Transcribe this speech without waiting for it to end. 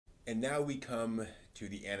And now we come to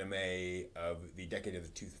the anime of the decade of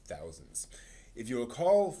the 2000s. If you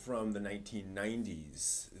recall from the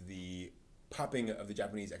 1990s, the popping of the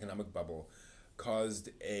Japanese economic bubble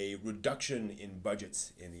caused a reduction in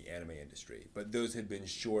budgets in the anime industry, but those had been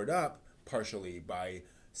shored up partially by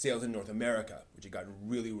sales in North America, which had gotten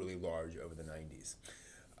really, really large over the 90s.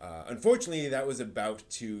 Unfortunately, that was about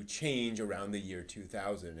to change around the year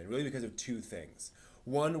 2000, and really because of two things.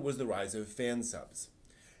 One was the rise of fan subs.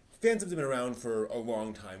 Fan subs have been around for a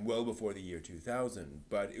long time, well before the year 2000,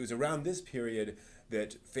 but it was around this period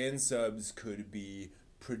that fan subs could be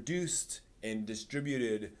produced and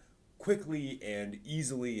distributed quickly and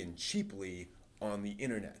easily and cheaply on the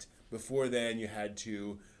internet. Before then, you had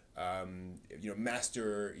to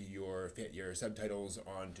master your subtitles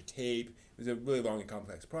onto tape. It was a really long and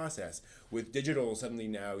complex process. With digital, suddenly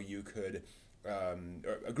now you could,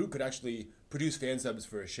 or a group could actually produce fan subs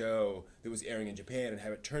for a show that was airing in Japan and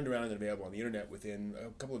have it turned around and available on the internet within a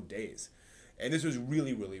couple of days. And this was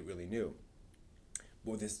really, really, really new.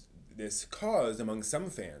 What this caused among some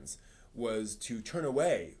fans was to turn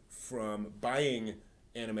away from buying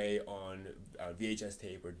anime on VHS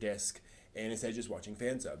tape or disc and instead just watching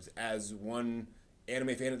fan subs. As one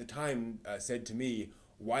anime fan at the time said to me,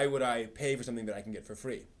 why would I pay for something that I can get for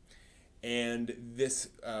free? And this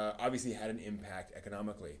obviously had an impact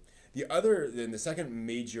economically. The second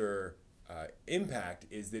major impact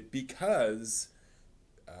is that because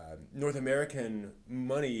North American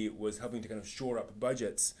money was helping to kind of shore up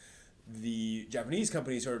budgets, the Japanese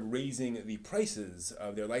companies started raising the prices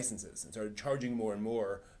of their licenses and started charging more and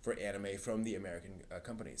more for anime from the American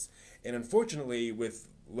companies. And unfortunately, with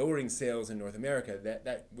lowering sales in North America,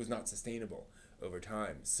 that was not sustainable over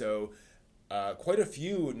time. So quite a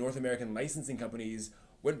few North American licensing companies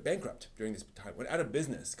went bankrupt during this time, went out of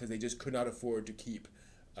business because they just could not afford to keep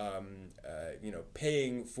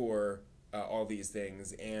paying for all these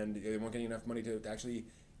things, and they weren't getting enough money to actually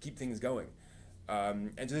keep things going.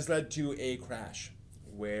 And so this led to a crash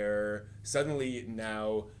where suddenly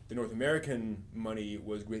now the North American money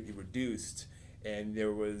was greatly reduced, and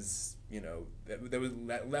that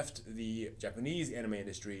left the Japanese anime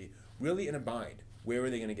industry really in a bind. Where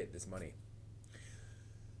were they going to get this money?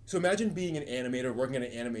 So imagine being an animator working in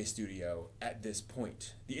an anime studio at this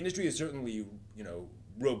point. The industry is certainly,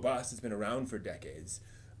 robust. It's been around for decades.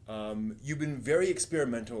 You've been very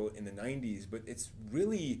experimental in the 90s, but it's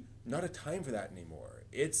really not a time for that anymore.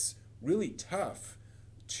 It's really tough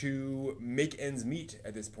to make ends meet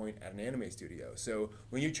at this point at an anime studio. So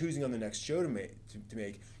when you're choosing on the next show to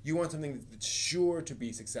make, you want something that's sure to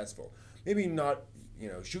be successful. Maybe not,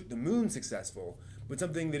 shoot the moon successful, but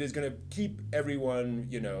something that is going to keep everyone,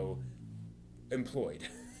 employed.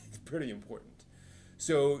 It's pretty important.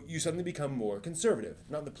 So you suddenly become more conservative,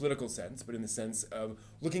 not in the political sense, but in the sense of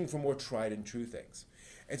looking for more tried and true things.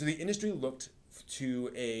 And so the industry looked to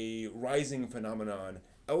a rising phenomenon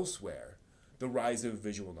elsewhere, the rise of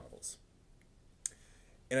visual novels.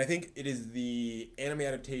 And I think it is the anime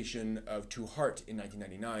adaptation of To Heart in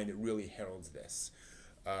 1999 that really heralds this.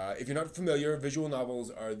 If you're not familiar, visual novels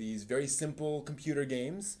are these very simple computer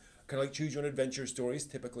games, kind of like choose your own adventure stories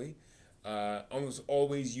typically, almost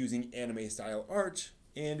always using anime-style art,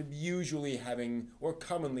 and usually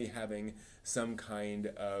commonly having some kind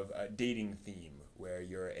of dating theme, where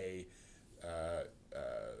you're a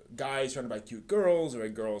guy surrounded by cute girls, or a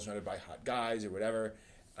girl surrounded by hot guys, or whatever,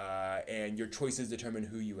 and your choices determine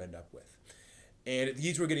who you end up with. And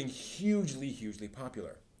these were getting hugely, hugely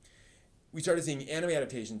popular. We started seeing anime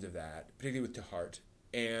adaptations of that, particularly with To Heart,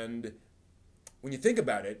 and when you think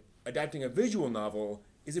about it, adapting a visual novel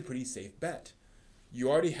is a pretty safe bet. You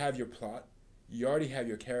already have your plot, you already have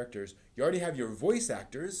your characters, you already have your voice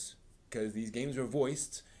actors, because these games were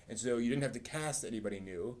voiced, and so you didn't have to cast anybody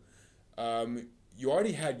new. You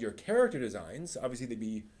already had your character designs. Obviously, they'd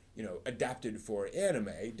be adapted for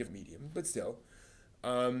anime, different medium, but still.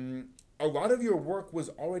 A lot of your work was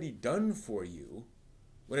already done for you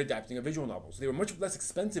when adapting a visual novel. So they were much less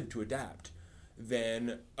expensive to adapt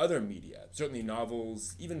than other media, certainly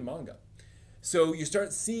novels, even manga. So you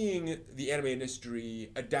start seeing the anime industry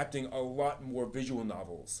adapting a lot more visual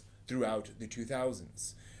novels throughout the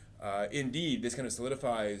 2000s. Indeed, this kind of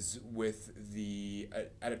solidifies with the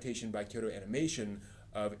adaptation by Kyoto Animation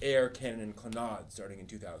of Air, Cannon, and Clannad starting in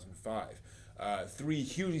 2005. Three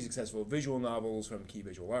hugely successful visual novels from Key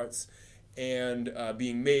Visual Arts, and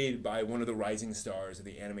being made by one of the rising stars of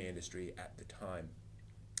the anime industry at the time.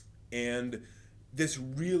 And this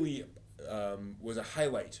really was a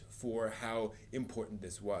highlight for how important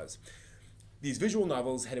this was. These visual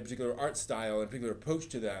novels had a particular art style and a particular approach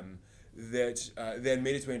to them that then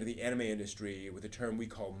made its way into the anime industry with a term we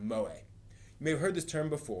call moe. You may have heard this term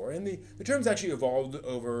before, and the term's actually evolved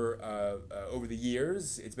over the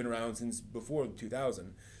years. It's been around since before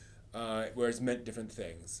 2000, where it's meant different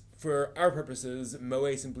things. For our purposes,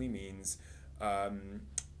 moe simply means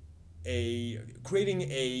creating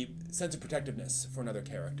a sense of protectiveness for another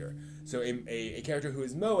character. So a character who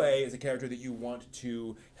is moe is a character that you want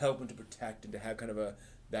to help and to protect and to have kind of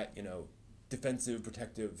that defensive,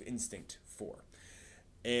 protective instinct for.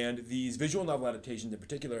 And these visual novel adaptations in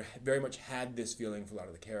particular very much had this feeling for a lot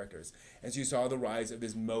of the characters. And so you saw the rise of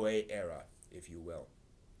this moe era, if you will.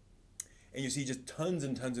 And you see just tons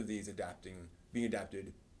and tons of these being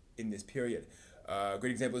adapted in this period. A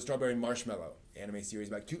great example is Strawberry Marshmallow, anime series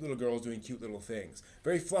about cute little girls doing cute little things.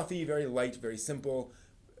 Very fluffy, very light, very simple,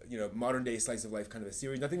 modern day slice of life kind of a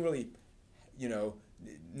series. Nothing really,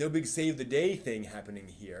 no big save the day thing happening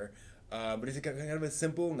here, but it's kind of a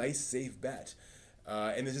simple, nice, safe bet.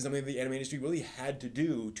 And this is something the anime industry really had to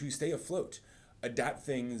do to stay afloat. Adapt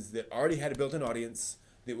things that already had a built-in audience,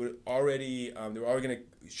 that would already, they were already going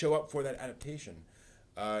to show up for that adaptation,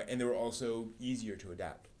 and they were also easier to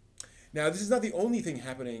adapt. Now, this is not the only thing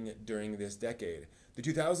happening during this decade. The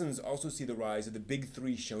 2000s also see the rise of the big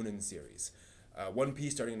three shonen series. One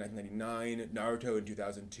Piece starting in 1999, Naruto in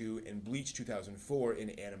 2002, and Bleach 2004 in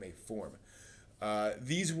anime form.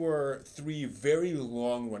 These were three very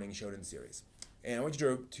long-running shonen series. And I want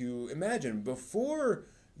you to imagine, before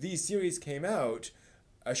these series came out,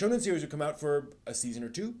 a shonen series would come out for a season or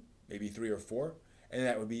two, maybe 3 or 4, and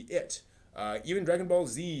that would be it. Even Dragon Ball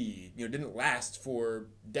Z, didn't last for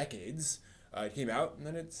decades. It came out and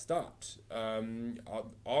then it stopped.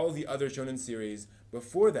 All the other shonen series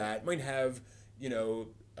before that might have,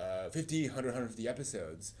 50, 100, 150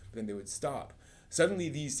 episodes, but then they would stop. Suddenly,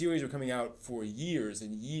 these series were coming out for years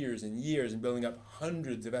and years and years and building up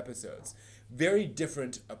hundreds of episodes. Very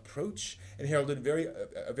different approach, and heralded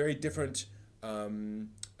a very different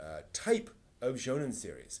type of shonen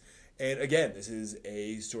series. And again, this is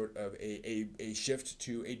a sort of a shift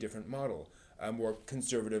to a different model, a more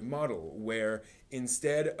conservative model, where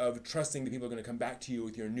instead of trusting that people are going to come back to you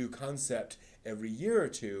with your new concept every year or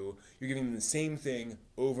two, you're giving them the same thing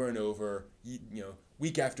over and over,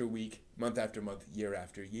 week after week, month after month, year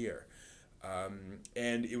after year.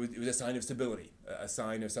 And it was a sign of stability, a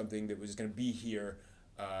sign of something that was just going to be here,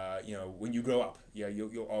 when you grow up. Yeah,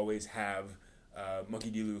 you'll always have Monkey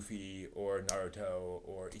D. Luffy or Naruto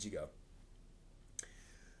or Ichigo.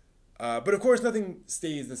 But of course, nothing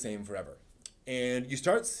stays the same forever. And you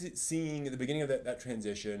start seeing the beginning of that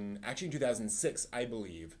transition, actually in 2006, I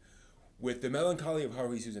believe, with The Melancholy of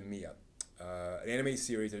Haruhi Suzumiya, an anime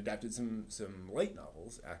series that adapted some light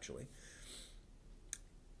novels, actually.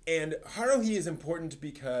 And Haruhi is important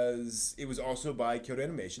because it was also by Kyoto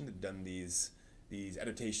Animation that had done these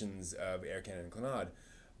adaptations of Air Cannon and Clannad,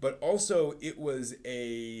 but also it was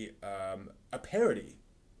a parody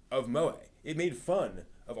of moe. It made fun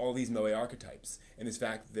of all these moe archetypes and this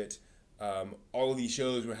fact that all of these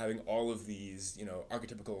shows were having all of these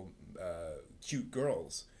archetypical cute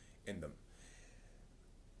girls in them.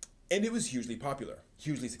 And it was hugely popular,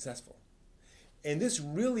 hugely successful. And this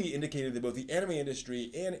really indicated that both the anime industry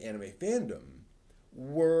and anime fandom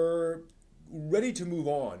were ready to move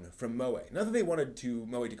on from moe. Not that they wanted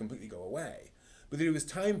moe to completely go away, but that it was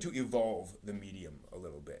time to evolve the medium a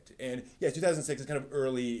little bit. And yeah, 2006 is kind of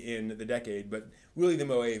early in the decade, but really the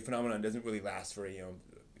moe phenomenon doesn't really last for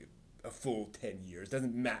a full 10 years. It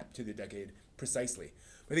doesn't map to the decade precisely.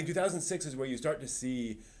 But I think 2006 is where you start to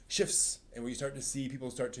see shifts and where you start to see people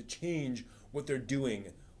start to change what they're doing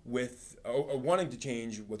with, or wanting to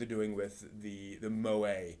change what they're doing with the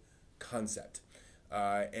moe concept.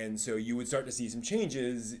 And so you would start to see some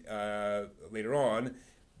changes later on,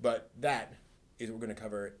 but that is what we're going to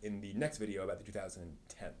cover in the next video about the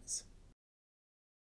 2010s.